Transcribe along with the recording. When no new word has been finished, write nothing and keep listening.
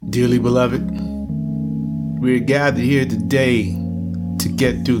Dearly beloved, we're gathered here today to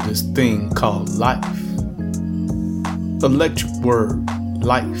get through this thing called life. Electric word,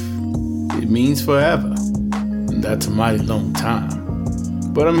 life. It means forever, and that's a mighty long time.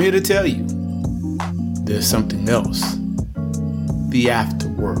 But I'm here to tell you, there's something else. The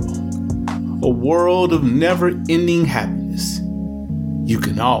afterworld. A world of never-ending happiness. You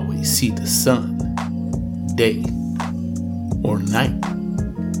can always see the sun, day or night.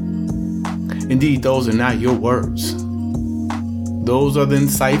 Indeed, those are not your words. Those are the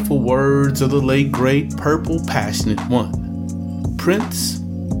insightful words of the late, great, purple, passionate one, Prince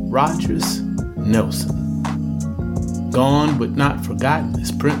Rogers Nelson. Gone but not forgotten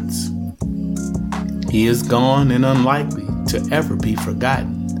as Prince. He is gone and unlikely to ever be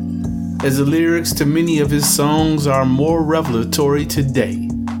forgotten, as the lyrics to many of his songs are more revelatory today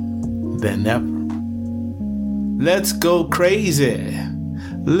than ever. Let's go crazy.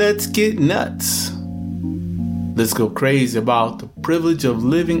 Let's get nuts. Let's go crazy about the privilege of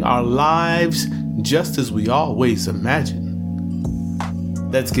living our lives just as we always imagined.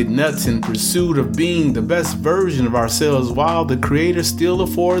 Let's get nuts in pursuit of being the best version of ourselves while the Creator still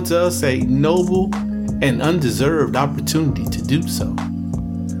affords us a noble and undeserved opportunity to do so.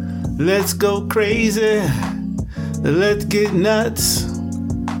 Let's go crazy. Let's get nuts.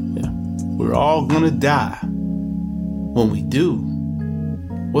 Yeah, we're all gonna die. When we do,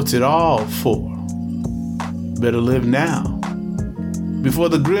 what's it all for? Better live now, before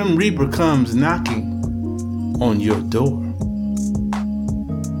the Grim Reaper comes knocking on your door.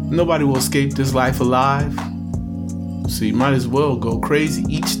 Nobody will escape this life alive, so you might as well go crazy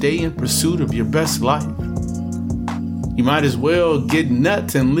each day in pursuit of your best life. You might as well get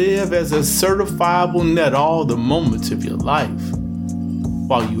nuts and live as a certifiable nut all the moments of your life,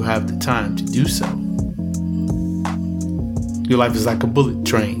 while you have the time to do so. Your life is like a bullet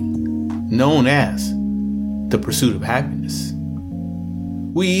train, known as the pursuit of happiness.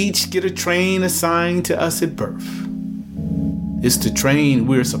 We each get a train assigned to us at birth. It's the train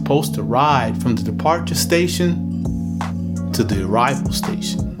we're supposed to ride from the departure station to the arrival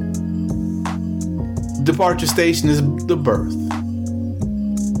station. The departure station is the birth.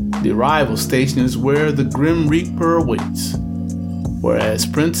 The arrival station is where the Grim Reaper awaits. Whereas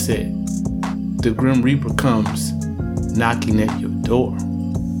Prince said, the Grim Reaper comes knocking at your door.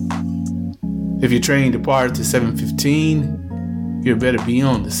 If your train departs at 7:15, you better be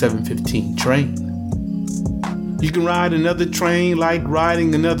on the 7:15 train. You can ride another train like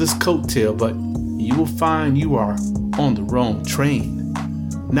riding another's coattail, but you will find you are on the wrong train,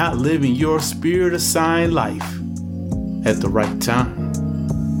 not living your spirit-assigned life at the right time.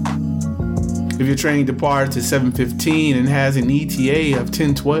 If your train departs at 7:15 and has an ETA of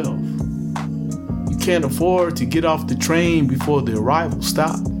 10:12, you can't afford to get off the train before the arrival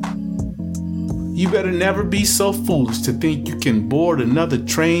stop. You better never be so foolish to think you can board another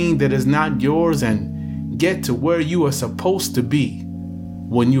train that is not yours and get to where you are supposed to be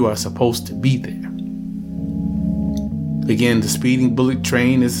when you are supposed to be there. Again, the speeding bullet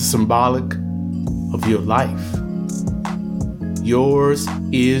train is symbolic of your life. Yours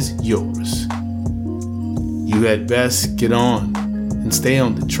is yours. You had best get on and stay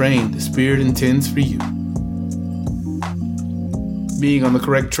on the train the Spirit intends for you. Being on the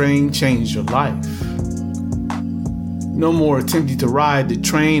correct train changed your life. No more attempting to ride the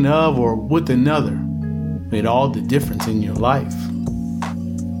train of or with another made all the difference in your life.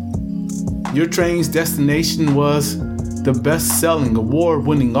 Your train's destination was the best-selling,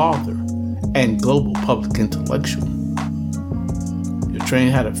 award-winning author and global public intellectual. Your train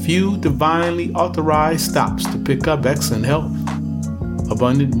had a few divinely authorized stops to pick up excellent health,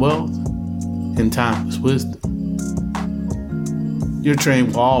 abundant wealth, and timeless wisdom. Your train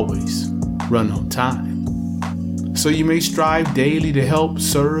will always run on time. So you may strive daily to help,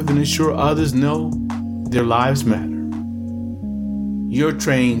 serve, and ensure others know their lives matter. Your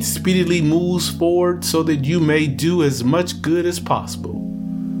train speedily moves forward so that you may do as much good as possible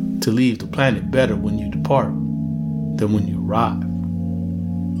to leave the planet better when you depart than when you arrive.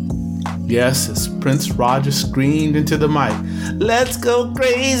 Yes, as Prince Rogers screamed into the mic, "Let's go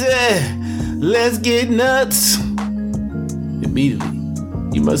crazy! Let's get nuts!" Immediately,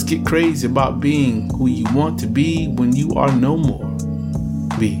 you must get crazy about being who you want to be when you are no more.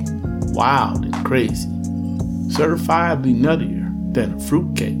 Be wild and crazy, certifiably nuttier than a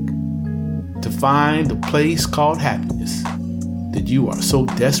fruitcake, to find the place called happiness that you are so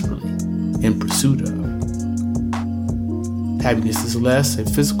desperately in pursuit of. Happiness is less a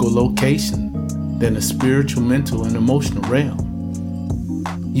physical location than a spiritual, mental, and emotional realm.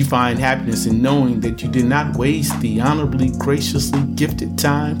 You find happiness in knowing that you did not waste the honorably, graciously gifted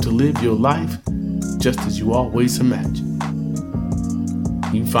time to live your life just as you always imagined.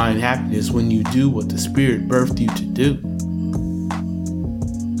 You find happiness when you do what the Spirit birthed you to do.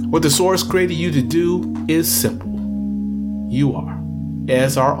 What the Source created you to do is simple. You are,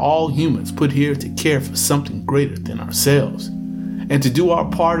 as are all humans, put here to care for something greater than ourselves and to do our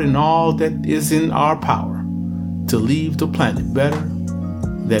part in all that is in our power to leave the planet better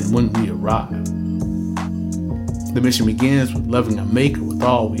than when we arrive. The mission begins with loving our Maker with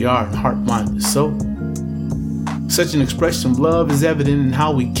all we are in heart, mind, and soul. Such an expression of love is evident in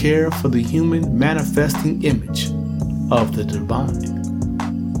how we care for the human manifesting image of the divine.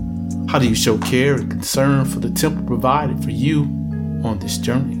 How do you show care and concern for the temple provided for you on this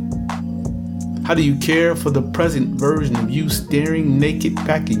journey? How do you care for the present version of you staring naked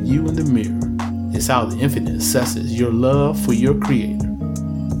back at you in the mirror? It's how the infinite assesses your love for your Creator.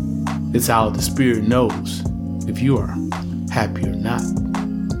 It's how the Spirit knows if you are happy or not.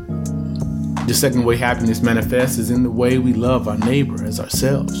 The second way happiness manifests is in the way we love our neighbor as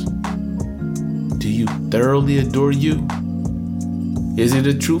ourselves. Do you thoroughly adore you? Is it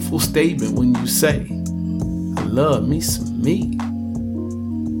a truthful statement when you say, I love me some me?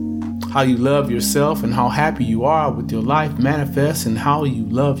 How you love yourself and how happy you are with your life manifests in how you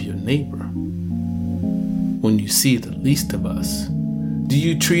love your neighbor. When you see the least of us, do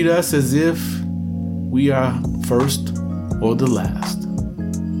you treat us as if we are first or the last?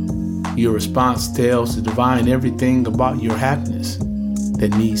 Your response tells the divine everything about your happiness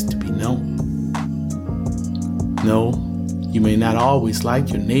that needs to be known. No, you may not always like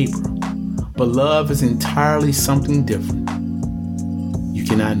your neighbor, but love is entirely something different. You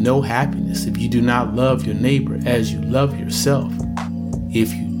cannot know happiness if you do not love your neighbor as you love yourself,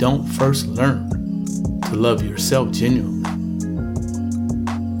 if you don't first learn to love yourself genuinely.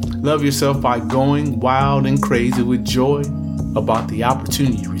 Love yourself by going wild and crazy with joy about the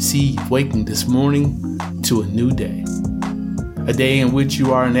opportunity you received waking this morning to a new day. A day in which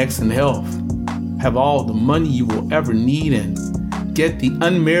you are in excellent health, have all the money you will ever need, and get the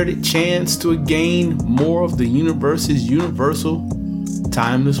unmerited chance to gain more of the universe's universal,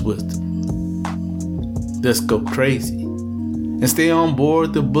 timeless wisdom. Let's go crazy and stay on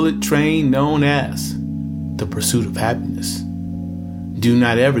board the bullet train known as the pursuit of happiness. Do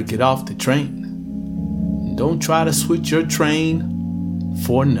not ever get off the train. Don't try to switch your train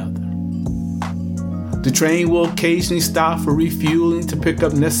for another. The train will occasionally stop for refueling to pick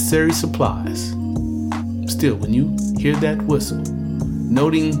up necessary supplies. Still, when you hear that whistle,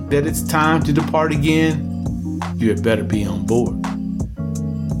 noting that it's time to depart again, you had better be on board.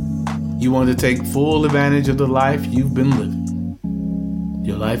 You want to take full advantage of the life you've been living.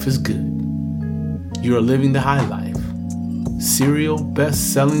 Your life is good. You are living the high life. Serial,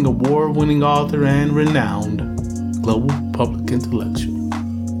 best-selling, award-winning author and renowned global public intellectual.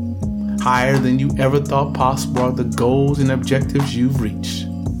 Higher than you ever thought possible are the goals and objectives you've reached.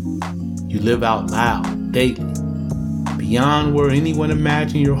 You live out loud, daily, beyond where anyone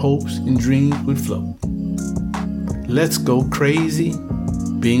imagined your hopes and dreams would float. Let's go crazy,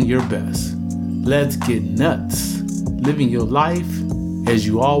 being your best. Let's get nuts, living your life as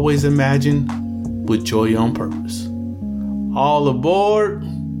you always imagined, with joy on purpose. All aboard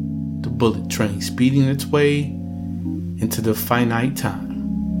the bullet train speeding its way into the finite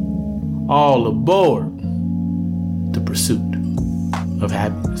time. All aboard the pursuit of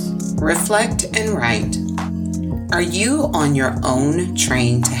happiness. Reflect and write. Are you on your own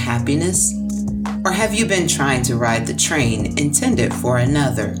train to happiness? Or have you been trying to ride the train intended for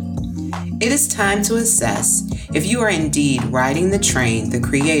another? It is time to assess if you are indeed riding the train the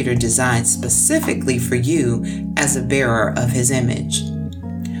Creator designed specifically for you as a bearer of His image.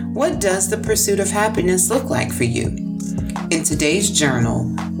 What does the pursuit of happiness look like for you? In today's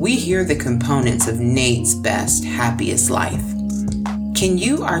journal, we hear the components of Nate's best, happiest life. Can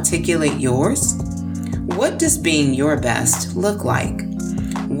you articulate yours? What does being your best look like?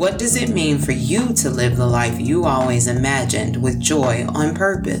 What does it mean for you to live the life you always imagined with joy on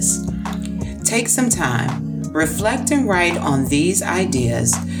purpose? Take some time, reflect and write on these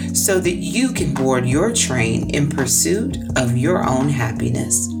ideas so that you can board your train in pursuit of your own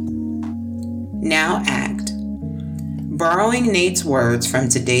happiness. Now act. Borrowing Nate's words from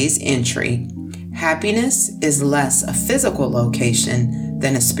today's entry, happiness is less a physical location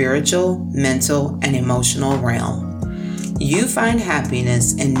than a spiritual, mental, and emotional realm. You find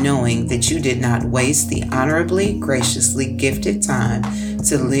happiness in knowing that you did not waste the honorably, graciously gifted time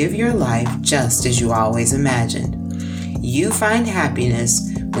to live your life just as you always imagined. You find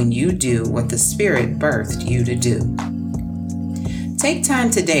happiness when you do what the Spirit birthed you to do. Take time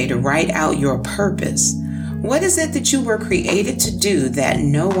today to write out your purpose. What is it that you were created to do that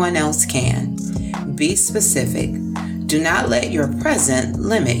no one else can? Be specific. Do not let your present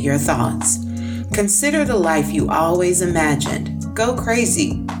limit your thoughts. Consider the life you always imagined. Go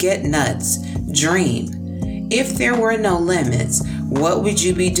crazy, get nuts, dream. If there were no limits, what would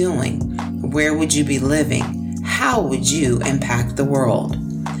you be doing? Where would you be living? How would you impact the world?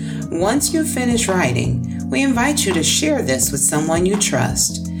 Once you finish writing, we invite you to share this with someone you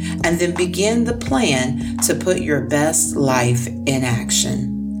trust, and then begin the plan to put your best life in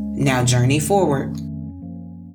action. Now journey forward.